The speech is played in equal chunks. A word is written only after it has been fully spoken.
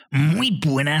Muy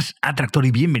buenas, Atractor,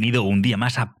 y bienvenido un día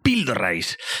más a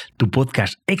PíldoRays, tu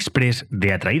podcast express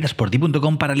de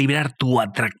atraídasporti.com para liberar tu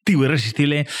atractivo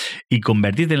irresistible y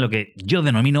convertirte en lo que yo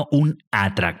denomino un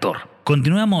atractor.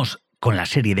 Continuamos con la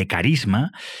serie de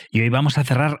CARISMA y hoy vamos a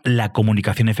cerrar la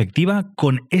comunicación efectiva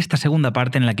con esta segunda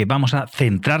parte en la que vamos a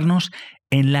centrarnos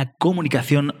en la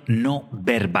comunicación no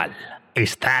verbal.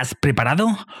 ¿Estás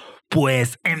preparado?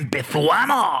 Pues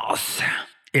 ¡empezamos!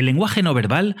 El lenguaje no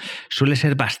verbal suele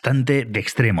ser bastante de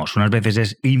extremos. Unas veces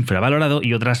es infravalorado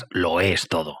y otras lo es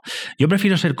todo. Yo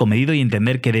prefiero ser comedido y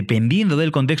entender que dependiendo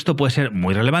del contexto puede ser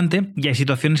muy relevante y hay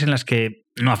situaciones en las que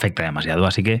no afecta demasiado.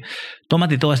 Así que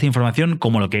tómate toda esta información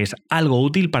como lo que es algo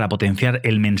útil para potenciar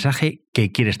el mensaje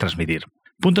que quieres transmitir.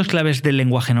 Puntos claves del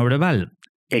lenguaje no verbal: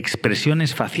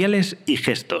 expresiones faciales y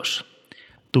gestos.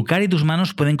 Tu cara y tus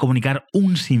manos pueden comunicar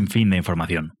un sinfín de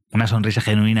información. Una sonrisa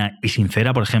genuina y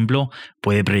sincera, por ejemplo,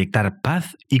 puede proyectar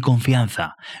paz y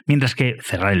confianza, mientras que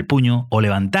cerrar el puño o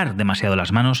levantar demasiado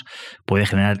las manos puede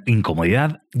generar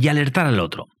incomodidad y alertar al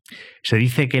otro. Se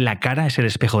dice que la cara es el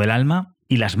espejo del alma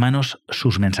y las manos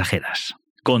sus mensajeras.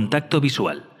 Contacto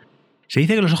visual. Se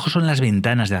dice que los ojos son las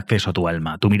ventanas de acceso a tu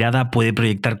alma. Tu mirada puede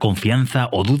proyectar confianza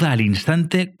o duda al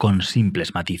instante con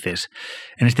simples matices.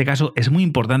 En este caso es muy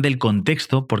importante el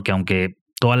contexto porque aunque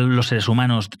todos los seres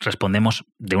humanos respondemos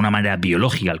de una manera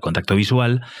biológica al contacto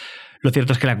visual, lo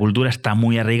cierto es que la cultura está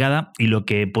muy arraigada y lo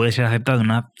que puede ser aceptado en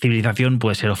una civilización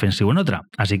puede ser ofensivo en otra.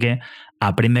 Así que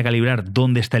aprende a calibrar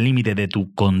dónde está el límite de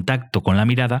tu contacto con la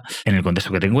mirada en el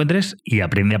contexto que te encuentres y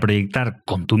aprende a proyectar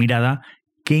con tu mirada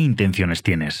qué intenciones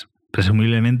tienes.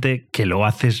 Presumiblemente que lo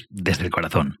haces desde el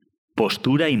corazón.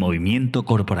 Postura y movimiento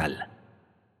corporal.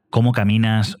 Cómo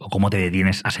caminas o cómo te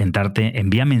detienes a sentarte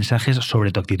envía mensajes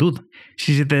sobre tu actitud.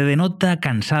 Si se te denota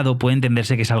cansado puede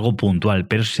entenderse que es algo puntual,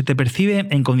 pero si se te percibe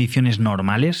en condiciones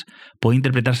normales puede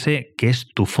interpretarse que es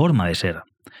tu forma de ser.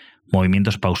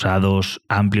 Movimientos pausados,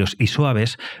 amplios y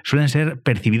suaves suelen ser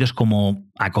percibidos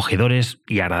como acogedores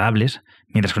y agradables,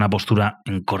 mientras que una postura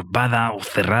encorvada o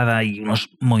cerrada y unos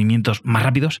movimientos más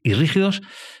rápidos y rígidos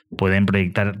pueden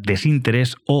proyectar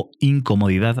desinterés o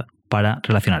incomodidad para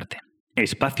relacionarte.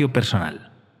 Espacio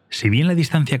personal. Si bien la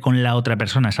distancia con la otra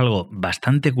persona es algo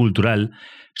bastante cultural,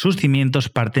 sus cimientos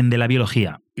parten de la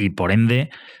biología y, por ende,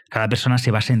 cada persona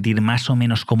se va a sentir más o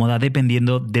menos cómoda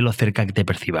dependiendo de lo cerca que te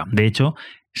perciba. De hecho,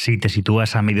 si te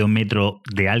sitúas a medio metro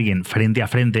de alguien frente a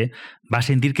frente, vas a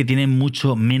sentir que tiene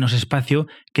mucho menos espacio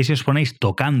que si os ponéis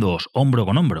tocándoos hombro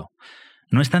con hombro.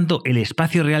 No es tanto el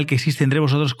espacio real que existe entre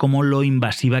vosotros como lo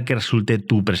invasiva que resulte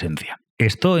tu presencia.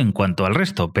 Esto en cuanto al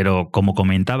resto, pero como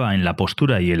comentaba en la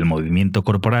postura y el movimiento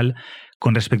corporal,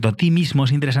 con respecto a ti mismo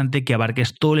es interesante que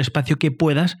abarques todo el espacio que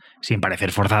puedas sin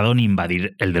parecer forzado ni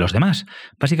invadir el de los demás.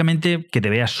 Básicamente que te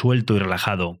veas suelto y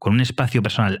relajado, con un espacio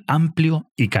personal amplio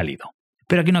y cálido.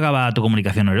 Pero aquí no acaba tu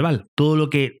comunicación no verbal. Todo lo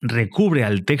que recubre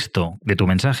al texto de tu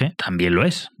mensaje también lo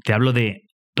es. Te hablo de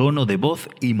tono de voz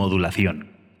y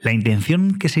modulación. La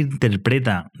intención que se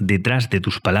interpreta detrás de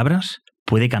tus palabras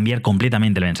puede cambiar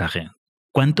completamente el mensaje.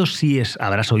 ¿Cuántos síes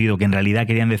habrás oído que en realidad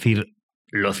querían decir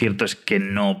lo cierto es que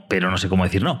no, pero no sé cómo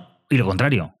decir no? Y lo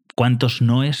contrario, ¿cuántos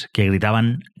noes que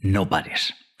gritaban no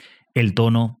pares? El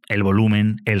tono, el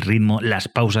volumen, el ritmo, las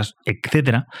pausas,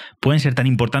 etc. pueden ser tan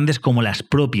importantes como las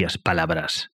propias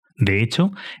palabras. De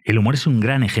hecho, el humor es un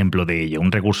gran ejemplo de ello.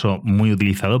 Un recurso muy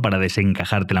utilizado para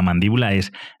desencajarte la mandíbula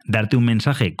es darte un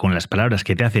mensaje con las palabras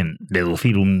que te hacen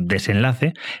deducir un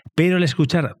desenlace, pero al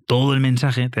escuchar todo el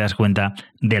mensaje te das cuenta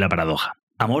de la paradoja.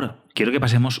 Amor, quiero que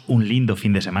pasemos un lindo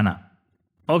fin de semana.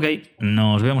 Ok,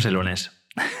 nos vemos el lunes.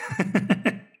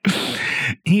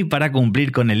 Y para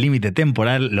cumplir con el límite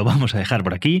temporal lo vamos a dejar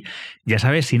por aquí. Ya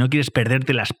sabes, si no quieres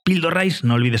perderte las PíldoRays,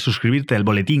 no olvides suscribirte al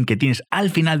boletín que tienes al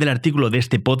final del artículo de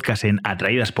este podcast en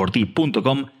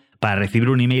atraídasporti.com para recibir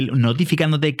un email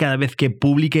notificándote cada vez que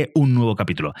publique un nuevo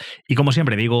capítulo. Y como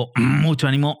siempre digo, mucho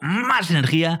ánimo, más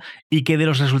energía y que de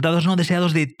los resultados no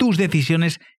deseados de tus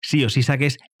decisiones sí o sí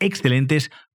saques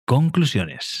excelentes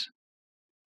conclusiones.